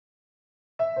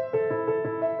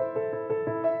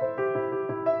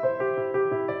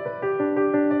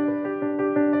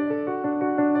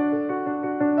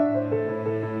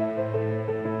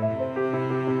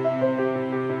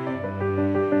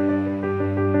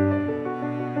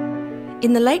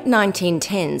In the late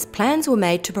 1910s, plans were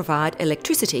made to provide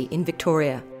electricity in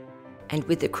Victoria. And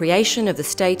with the creation of the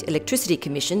State Electricity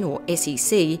Commission, or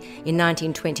SEC, in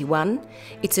 1921,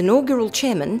 its inaugural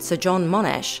chairman, Sir John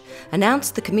Monash,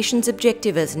 announced the Commission's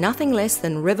objective as nothing less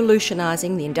than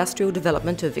revolutionising the industrial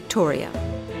development of Victoria.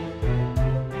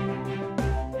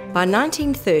 By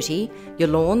 1930,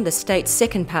 Yallourn, the state's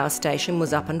second power station,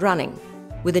 was up and running,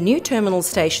 with a new terminal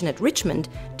station at Richmond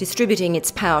distributing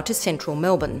its power to central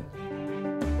Melbourne.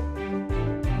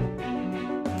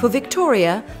 For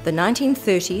Victoria, the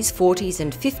 1930s, 40s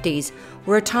and 50s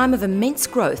were a time of immense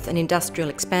growth and industrial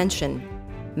expansion,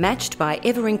 matched by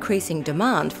ever-increasing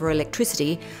demand for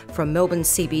electricity from Melbourne's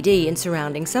CBD and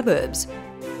surrounding suburbs.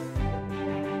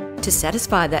 To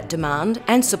satisfy that demand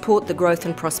and support the growth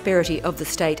and prosperity of the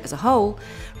state as a whole,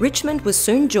 Richmond was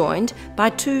soon joined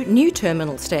by two new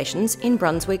terminal stations in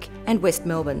Brunswick and West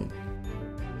Melbourne.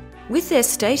 With their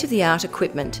state-of-the-art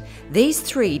equipment, these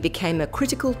three became a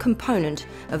critical component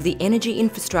of the energy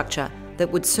infrastructure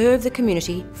that would serve the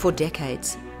community for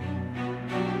decades.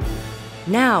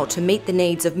 Now, to meet the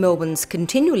needs of Melbourne's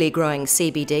continually growing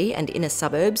CBD and inner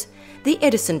suburbs, the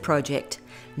Edison project,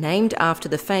 named after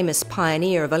the famous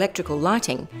pioneer of electrical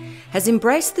lighting, has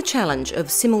embraced the challenge of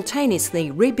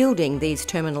simultaneously rebuilding these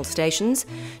terminal stations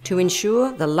to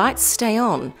ensure the lights stay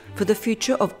on for the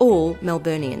future of all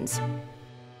Melburnians.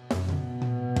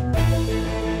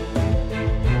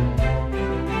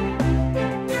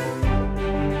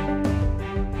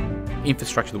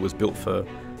 Infrastructure that was built for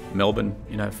Melbourne,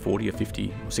 40 or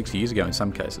 50 or 60 years ago in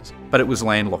some cases. But it was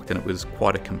landlocked and it was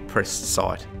quite a compressed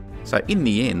site. So in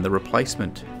the end, the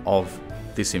replacement of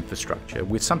this infrastructure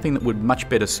with something that would much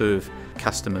better serve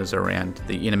customers around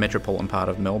the inner metropolitan part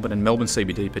of Melbourne, and Melbourne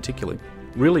CBD particularly,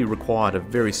 really required a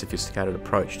very sophisticated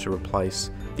approach to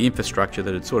replace the infrastructure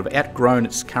that had sort of outgrown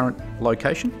its current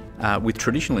location with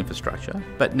traditional infrastructure,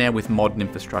 but now with modern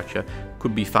infrastructure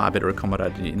could be far better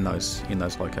accommodated in those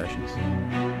locations.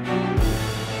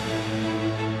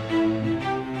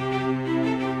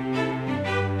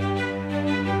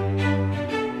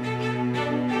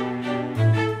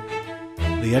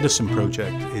 The Edison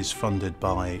project is funded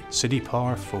by City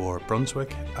Power for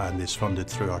Brunswick and is funded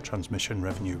through our transmission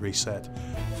revenue reset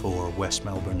for West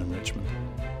Melbourne and Richmond.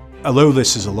 Although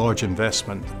this is a large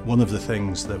investment, one of the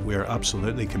things that we're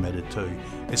absolutely committed to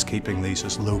is keeping these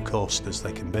as low cost as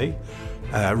they can be.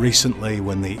 Recently,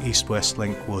 when the East-West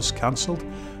link was cancelled,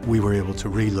 we were able to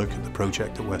re-look at the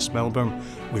project at West Melbourne.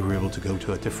 We were able to go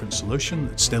to a different solution.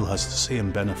 It still has the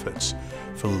same benefits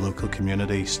for the local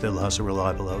community, still has a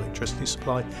reliable electricity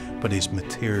supply, but is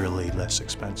materially less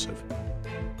expensive.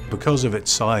 Because of its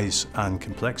size and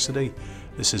complexity,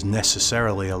 this is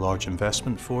necessarily a large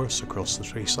investment for us across the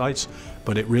three sites,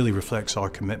 but it really reflects our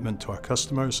commitment to our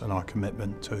customers and our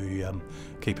commitment to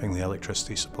keeping the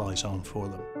electricity supplies on for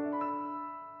them.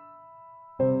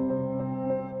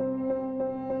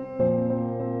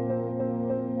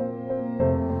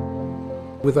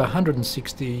 With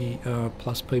 160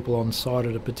 plus people on site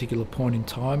at a particular point in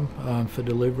time for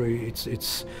delivery,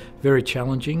 it's very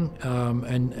challenging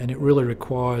and it really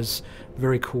requires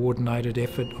very coordinated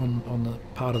effort on the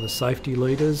part of the safety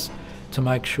leaders to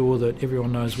make sure that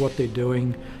everyone knows what they're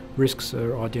doing, risks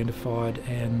are identified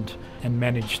and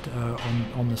managed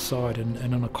on the site,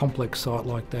 and on a complex site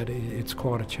like that it's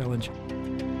quite a challenge.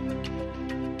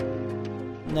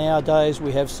 Nowadays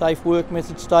we have safe work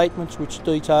method statements which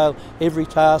detail every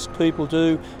task people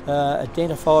do,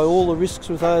 identify all the risks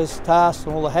with those tasks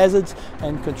and all the hazards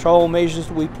and control measures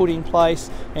that we put in place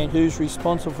and who's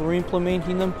responsible for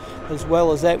implementing them. As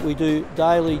well as that, we do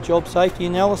daily job safety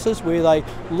analysis where they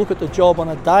look at the job on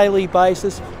a daily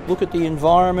basis, look at the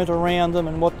environment around them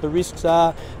and what the risks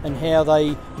are and how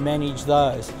they manage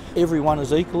those. Everyone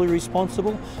is equally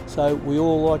responsible, so we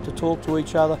all like to talk to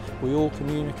each other, we all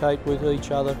communicate with each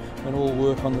other and all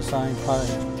work on the same page.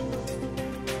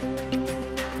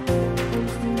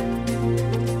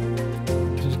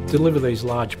 To deliver these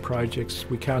large projects,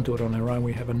 we can't do it on our own.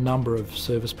 We have a number of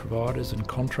service providers and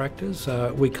contractors.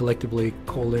 We collectively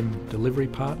call them delivery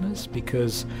partners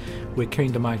because we're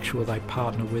keen to make sure they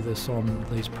partner with us on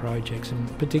these projects,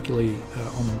 and particularly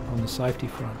on the safety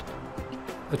front.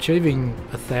 Achieving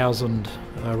 1,000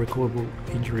 recordable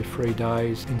injury-free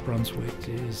days in Brunswick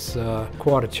is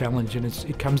quite a challenge, and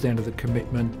it comes down to the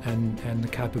commitment and the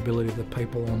capability of the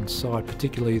people on site,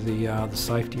 particularly the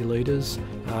safety leaders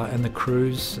and the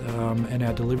crews and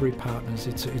our delivery partners.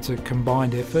 It's a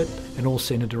combined effort and all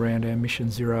centred around our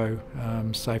Mission Zero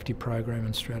safety program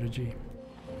and strategy.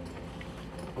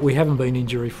 We haven't been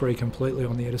injury-free completely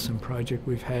on the Edison project.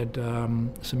 We've had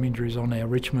some injuries on our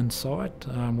Richmond site,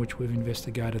 which we've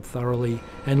investigated thoroughly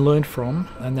and learned from,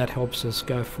 and that helps us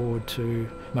go forward to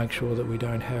make sure that we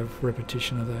don't have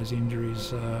repetition of those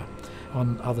injuries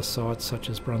on other sites such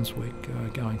as Brunswick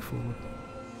going forward.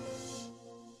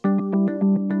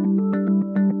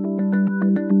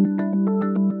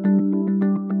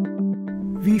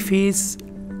 We face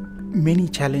many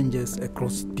challenges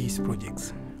across these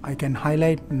projects. I can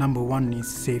highlight number one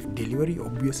is safe delivery,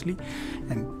 obviously,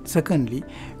 and secondly,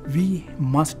 we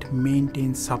must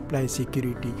maintain supply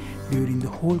security during the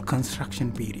whole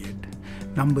construction period.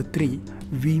 Number three,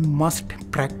 we must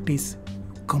practice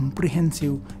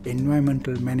comprehensive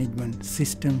environmental management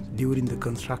systems during the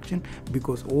construction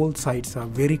because all sites are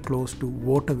very close to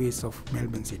waterways of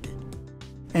Melbourne City.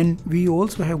 And we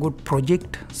also have got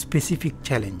project-specific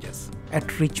challenges.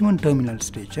 At Richmond Terminal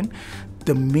Station,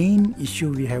 the main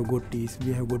issue we have got is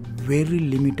we have got very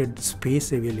limited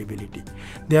space availability.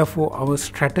 Therefore, our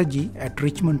strategy at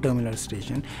Richmond Terminal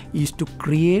Station is to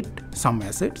create some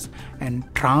assets and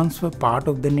transfer part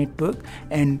of the network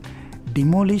and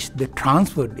demolish the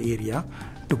transferred area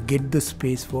to get the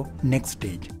space for next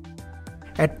stage.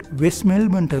 At West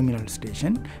Melbourne Terminal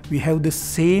Station, we have the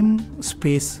same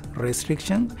space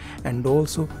restrictions and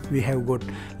also we have got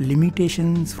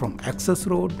limitations from access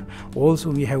road.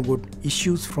 Also we have got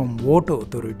issues from water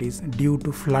authorities due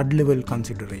to flood level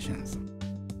considerations.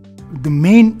 The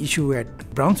main issue at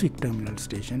Brunswick Terminal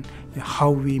Station is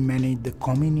how we manage the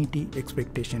community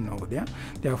expectation over there.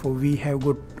 Therefore, we have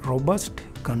got robust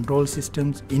control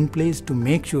systems in place to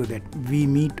make sure that we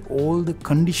meet all the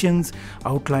conditions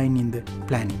outlined in the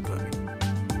planning permit.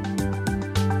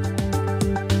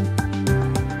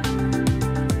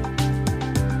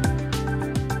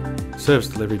 Service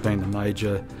delivery being the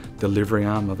major delivery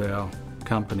arm of our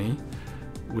company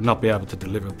would not be able to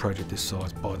deliver a project this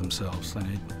size by themselves. They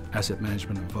need asset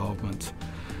management involvement.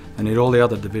 They need all the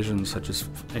other divisions such as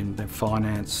in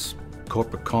finance,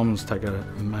 corporate comms take a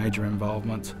major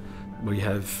involvement. We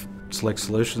have Select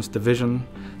Solutions division.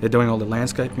 They're doing all the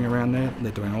landscaping around there.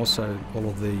 They're doing also all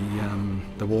of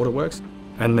the waterworks.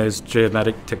 And there's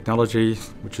Geomatic Technology,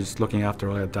 which is looking after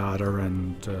all our data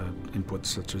and inputs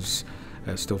such as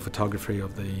still photography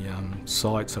of the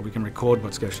site so we can record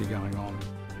what's actually going on.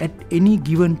 At any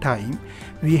given time,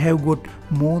 we have got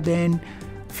more than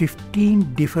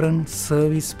 15 different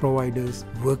service providers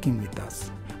working with us.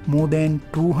 More than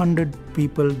 200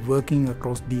 people working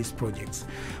across these projects.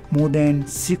 More than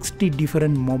 60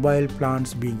 different mobile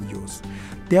plants being used.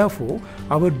 Therefore,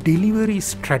 our delivery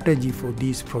strategy for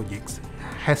these projects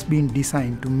has been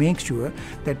designed to make sure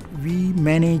that we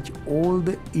manage all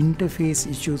the interface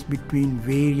issues between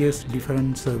various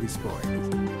different service providers.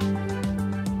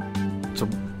 It's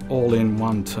an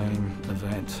all-in-one team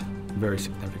event, very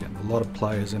significant. A lot of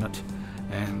players in it,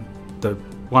 and the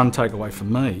one takeaway for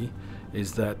me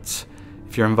is that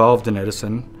if you're involved in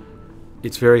Edison,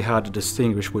 it's very hard to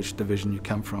distinguish which division you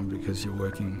come from because you're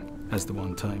working as the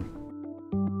one team.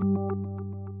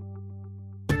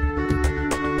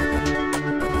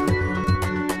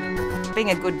 Being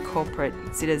a good corporate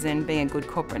citizen, being a good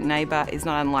corporate neighbour is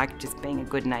not unlike just being a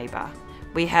good neighbour.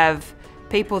 We have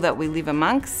people that we live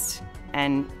amongst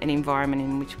and an environment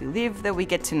in which we live that we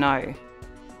get to know.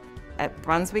 At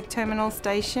Brunswick Terminal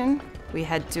Station, we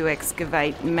had to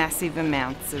excavate massive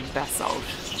amounts of basalt,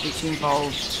 which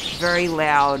involved very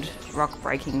loud rock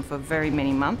breaking for very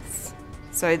many months.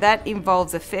 So that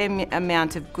involves a fair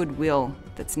amount of goodwill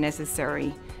that's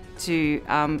necessary to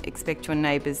expect your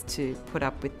neighbours to put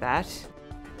up with that.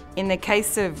 In the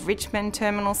case of Richmond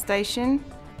Terminal Station,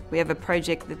 we have a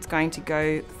project that's going to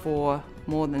go for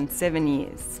more than 7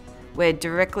 years. We're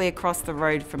directly across the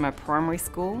road from a primary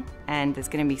school and there's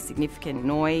going to be significant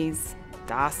noise,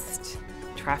 dust,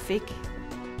 traffic.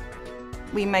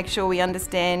 We make sure we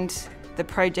understand the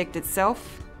project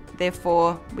itself,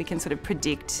 therefore we can sort of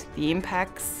predict the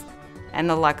impacts and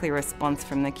the likely response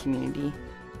from the community.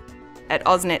 At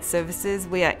AusNet Services,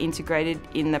 we are integrated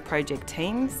in the project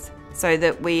teams so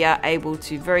that we are able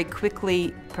to very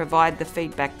quickly provide the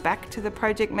feedback back to the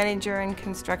project manager and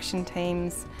construction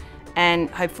teams and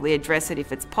hopefully address it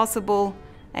if it's possible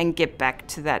and get back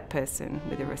to that person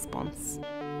with a response.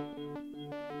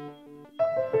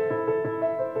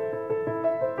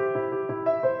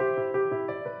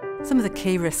 Some of the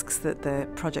key risks that the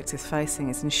project is facing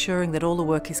is ensuring that all the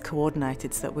work is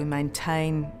coordinated so that we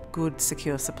maintain good,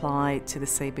 secure supply to the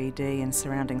CBD and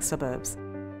surrounding suburbs.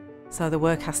 So the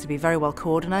work has to be very well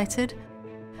coordinated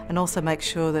and also make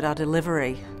sure that our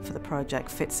delivery for the project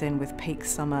fits in with peak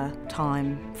summer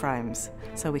time frames,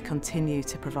 so we continue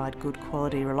to provide good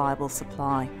quality, reliable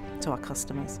supply to our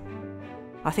customers.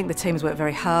 I think the team's worked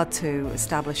very hard to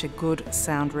establish a good,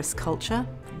 sound risk culture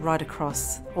right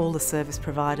across all the service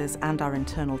providers and our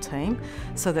internal team,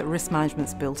 so that risk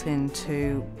management's built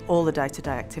into all the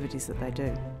day-to-day activities that they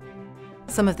do.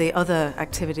 Some of the other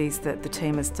activities that the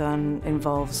team has done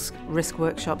involves risk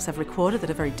workshops every quarter that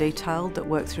are very detailed, that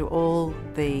work through all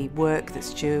the work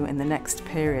that's due in the next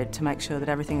period to make sure that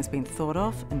everything has been thought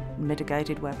of and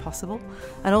mitigated where possible.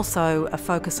 And also a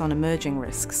focus on emerging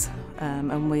risks.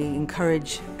 And we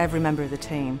encourage every member of the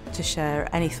team to share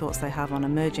any thoughts they have on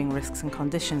emerging risks and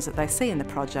conditions that they see in the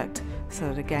project, so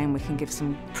that again we can give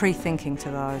some pre-thinking to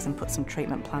those and put some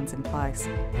treatment plans in place.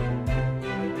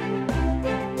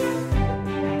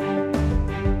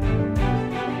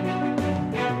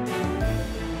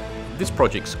 This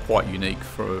project's quite unique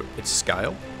for its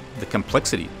scale, the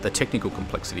complexity, the technical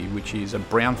complexity, which is a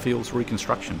brownfields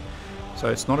reconstruction. So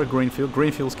it's not a greenfield.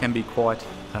 Greenfields can be quite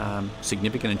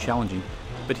significant and challenging,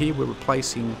 but here we're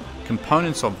replacing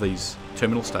components of these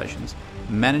terminal stations,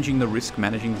 managing the risk,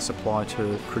 managing the supply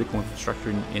to critical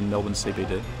infrastructure in Melbourne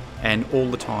CBD, and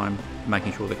all the time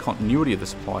making sure the continuity of the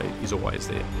supply is always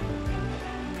there.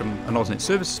 From an AusNet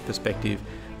services perspective,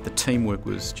 the teamwork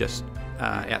was just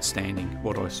outstanding.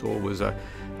 What I saw was,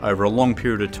 over a long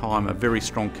period of time, a very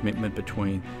strong commitment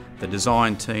between the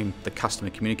design team, the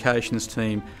customer communications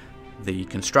team, the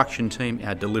construction team,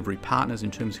 our delivery partners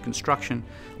in terms of construction,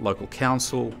 local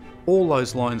council, all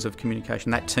those lines of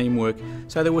communication, that teamwork.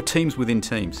 So there were teams within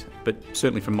teams, but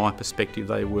certainly from my perspective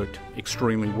they worked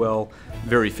extremely well,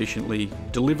 very efficiently,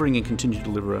 delivering and continue to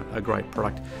deliver a great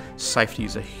product. Safety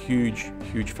is a huge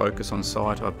focus on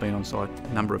site. I've been on site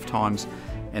a number of times,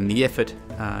 and the effort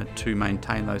to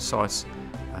maintain those sites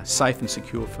safe and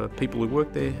secure for people who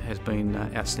work there has been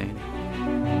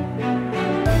outstanding.